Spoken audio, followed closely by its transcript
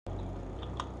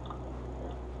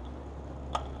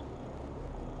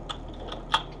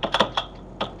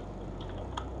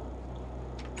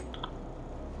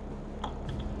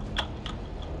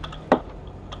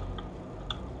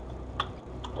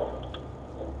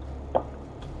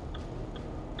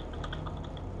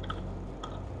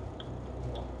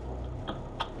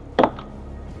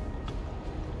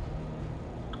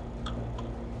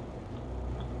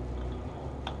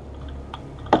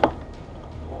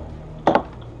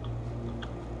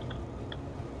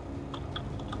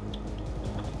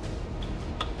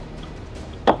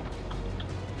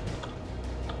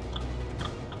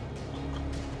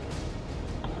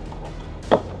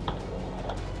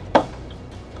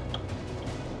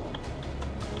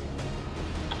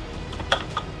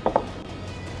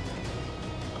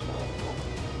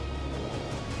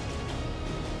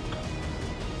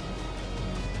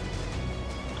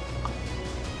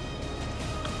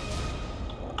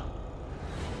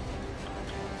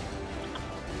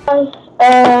Right,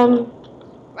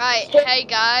 hey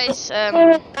guys. Stream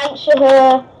Adventure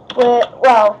here.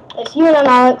 It's Ewan and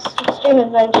Alex, Stream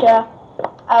Adventure.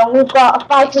 We've got a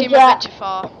fighter Extreme jet. Adventure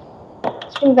 4.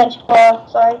 Stream Adventure 4,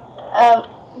 sorry.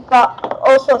 We've got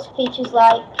all sorts of features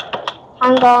like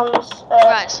hang-ons.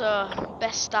 Right, so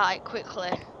best start it quickly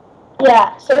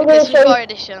Yeah, so we're going because to we've show you.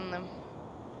 already shown them.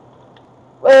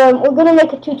 We're going to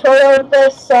make a tutorial of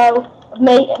this, so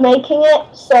making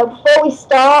it. So before we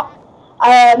start,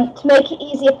 to make it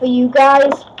easier for you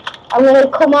guys, I'm going to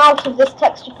come out of this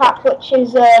texture pack, which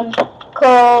is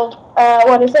called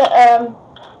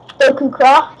Doku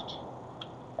Craft,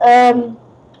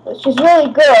 which is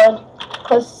really good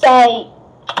because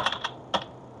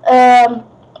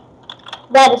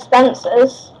their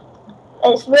dispensers.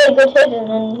 It's really good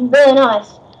hidden and really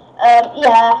nice.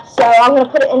 Yeah, so I'm going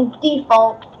to put it in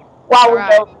default while we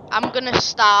go. I'm gonna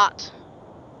start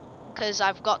because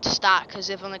I've got to start because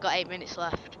they've only got 8 minutes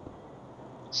left.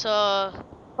 So,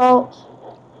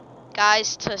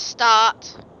 guys, to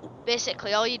start,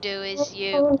 basically all you do is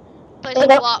you place a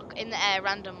block in the air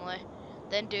randomly,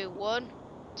 then do 1,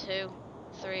 2,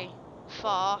 3,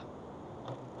 4,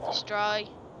 destroy,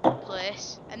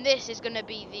 place, and this is gonna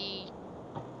be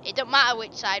it don't matter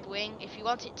which side wing. If you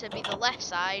want it to be the left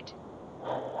side,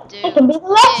 do it can be the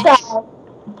left this, side.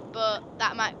 but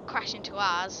that might crash into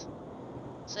ours.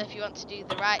 So if you want to do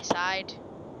the right side,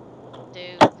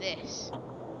 do this.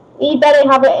 You better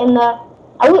have it in the.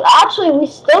 Actually, we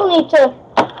still need to.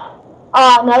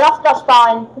 No, that's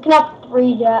fine. We can have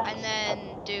 3 jets. And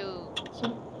then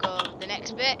go the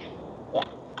next bit. Yeah.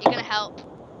 You're gonna help.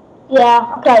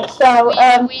 Yeah. Okay. So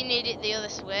we need it the other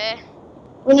way.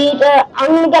 we need. I'm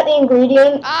gonna get the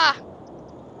ingredients. Ah.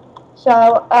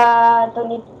 So don't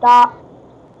need that.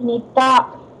 We need that.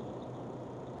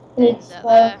 We need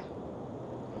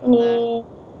we need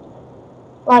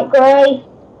light grey.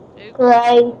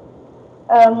 Grey.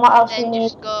 What else then we need?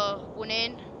 Just go 1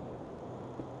 in.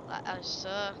 Like as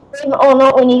so. Believe it or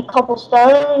not, we need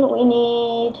cobblestone. We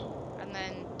need. And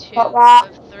then 2 that.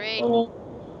 of 3. We need.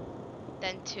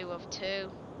 Then 2 of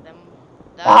 2. Then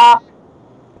that.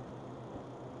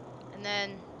 And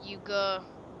then you go.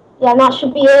 Yeah, and that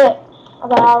should be it.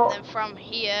 About. And then from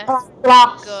here,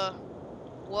 glass. go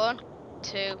 1,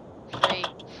 2, 3,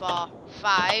 4,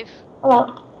 5.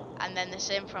 Hello. And then the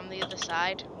same from the other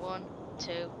side. 1,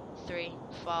 2, 3,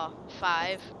 4,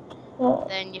 5. Yeah.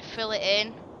 Then you fill it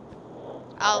in.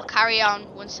 I'll carry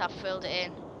on once I've filled it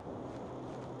in.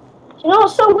 Do you know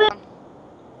what's so weird?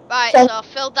 Right, so I've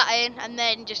filled that in and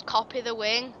then just copy the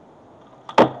wing.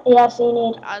 Yeah, so you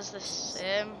need. As the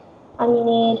same. And you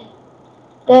need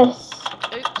this.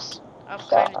 Oops, I've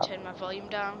kind of turned my volume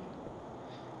down.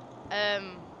 How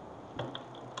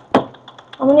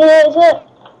many is it?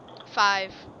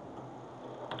 5.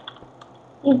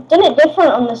 You've done it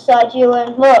different on this side,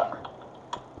 Ewan. Look.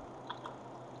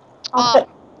 I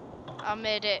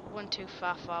made it 1 too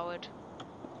far forward.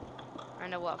 I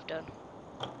know what I've done.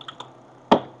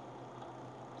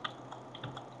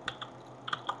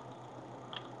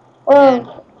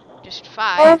 Oh. Just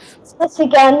 5. This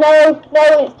again. No,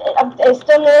 it's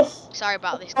done this. Sorry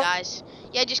about this, guys.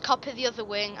 Yeah, just copy the other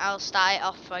wing. I'll start it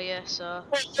off for you. So.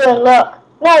 Look.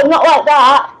 No, not like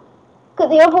that. Look at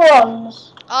the other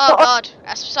ones. Oh God,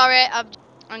 sorry.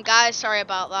 And guys, sorry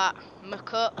about that.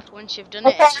 Muck up. Once you've done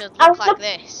it, it should look like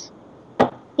this.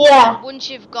 Yeah. And once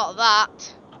you've got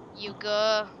that, you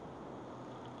go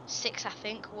 6, I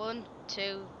think. 1,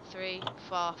 2, 3,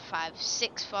 4, 5,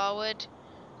 6 forward,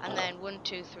 and then 1,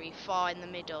 2, 3, 4 in the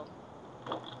middle.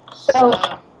 So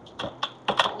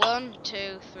 1,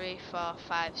 2, 3, 4,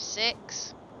 5,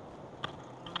 6.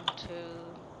 1, 2,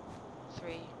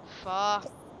 3, 4.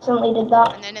 Somebody did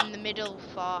that. And then in the middle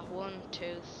 4. 1,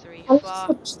 2, 3, 4.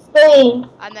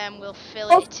 And then we'll fill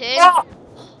it in.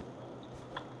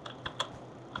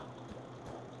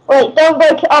 Wait, don't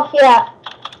break it off yet.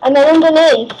 And then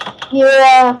underneath, you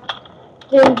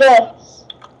do this.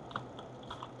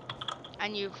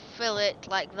 And you fill it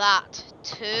like that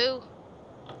too.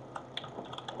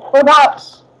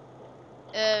 Whereabouts?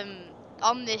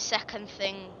 On the second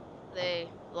thing, the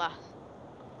last.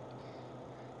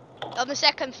 On the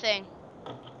second thing.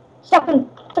 Second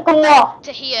what?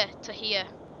 To here.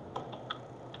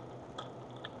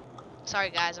 Sorry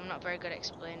guys, I'm not very good at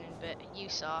explaining, but you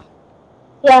saw.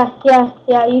 Yeah,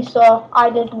 you saw. I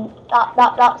didn't.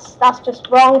 That's just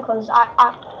wrong, because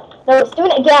no, it's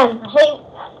doing it again.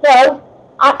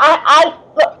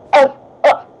 Look,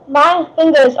 my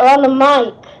fingers are on the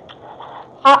mic.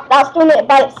 That's doing it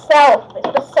by itself. It's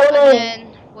just so annoying. And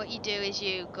then what you do is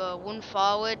you go 1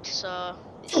 forward, so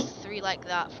it's 3 like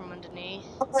that from underneath.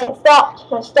 Okay, it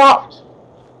stopped.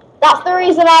 That's the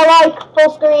reason I like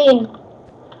full screen.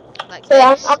 Like So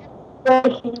this. I'm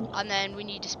breaking. And then we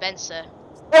need dispenser.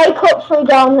 Break up through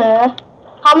down here.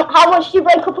 How much do you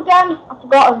break up again? I've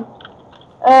forgotten.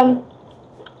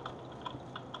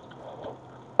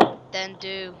 Then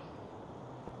do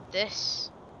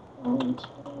this. 1, 2,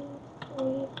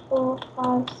 3, 4,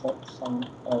 5, 6, 7,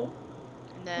 8.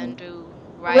 And then do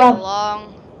right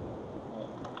along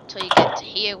till you get to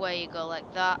here where you go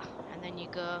like that. And then you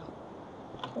go,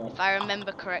 if I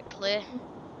remember correctly,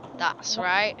 that's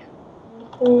right.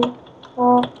 3,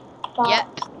 4, 5,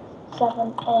 Yep.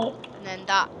 7, 8. And then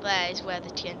that there is where the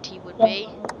TNT would be.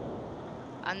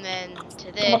 And then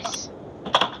to this.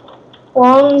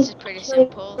 1, This is pretty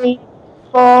simple. 3,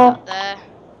 4, there. 5.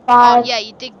 Oh yeah,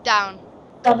 you dig down.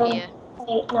 7, Here.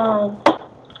 8, 9.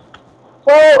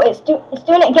 Whoa, it's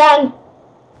doing it again.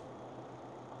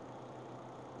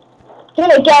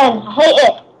 Doing it again. I hate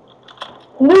it.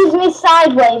 Moves me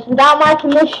sideways without my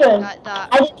permission. Like that.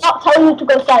 I did not tell you to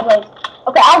go sideways.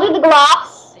 Okay, I'll do the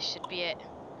glass. This should be it.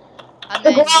 And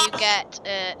then you get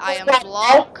iron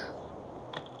block.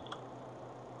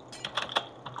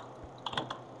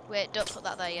 Wait, don't put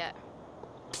that there yet.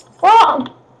 What?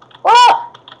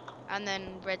 What? And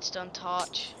then redstone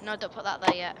torch. No, don't put that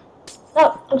there yet.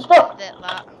 No, I'm stuck.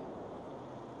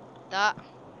 That.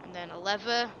 And then a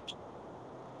lever.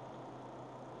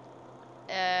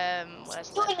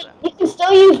 Where's lever? You can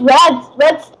still use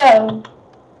redstone.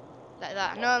 Like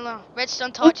that. No.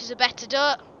 Redstone torch is a better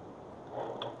dirt.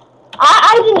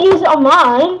 I didn't use it on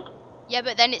mine. Yeah,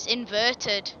 but then it's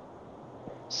inverted.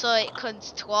 So it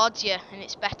comes towards you and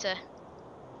it's better.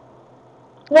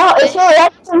 No, it's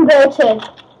already inverted.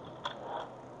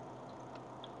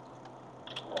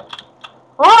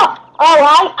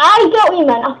 I get what you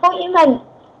meant. I thought you meant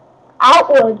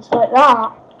outwards like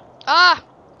that. Ah,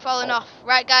 falling off.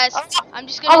 Right, guys, I'm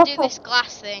just gonna do this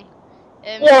glass thing.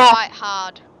 It's quite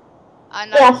hard.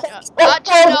 And actually,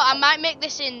 no, I might make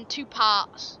this in 2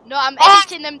 parts. No, I'm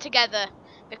editing them together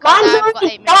because I've got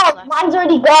 8 minutes left. Mine's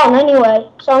already gone anyway,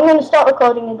 so I'm gonna start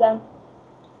recording again.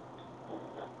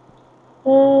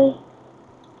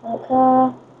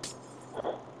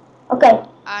 Okay.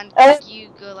 And you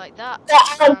go like that.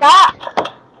 I'm back.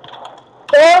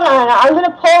 Done, and I'm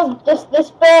gonna pause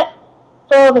this bit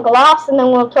for the glass, and then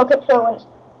we'll talk it through when it's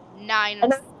 9.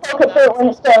 And then we'll talk it through when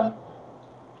it's done.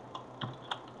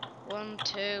 1,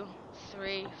 2,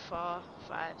 3, 4,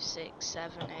 5, 6,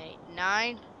 7, 8,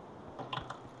 9.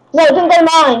 No, it doesn't go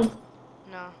 9.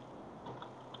 No.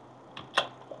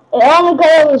 It only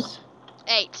goes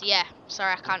 8. Yeah.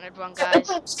 Sorry, I counted wrong, guys.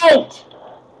 It's 8.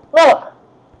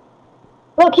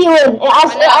 Look, Ewan. It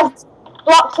has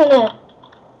blocks in it.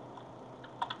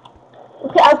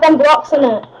 Look, it has them blocks in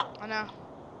it. I know.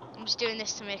 I'm just doing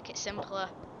this to make it simpler,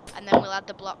 and then we'll add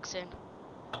the blocks in.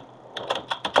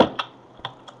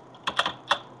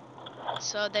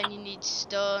 So then you need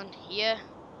stone here.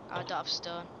 Oh, I don't have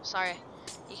stone. Sorry.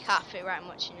 You can't fit right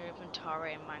much in your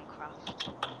inventory in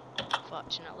Minecraft,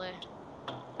 fortunately.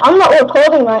 I'm not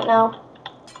recording right now.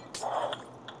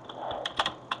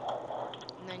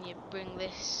 And then you bring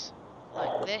this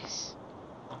like this.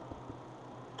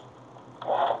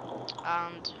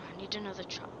 And I need another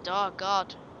trapdoor. Oh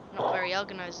god, not very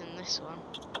organised in this one.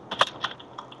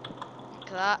 Like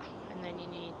that. And then you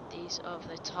need these over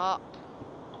the top.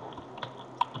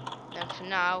 Then for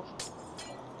now,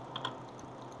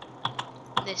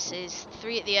 this is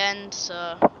 3 at the end,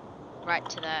 so right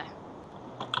to there.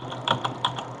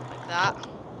 Like that.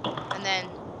 And then,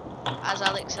 as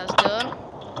Alex has done,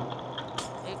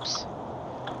 oops,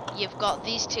 you've got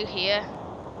these 2 here,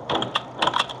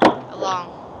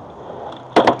 along,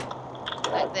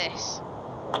 like this.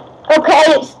 Okay,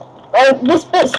 this bit's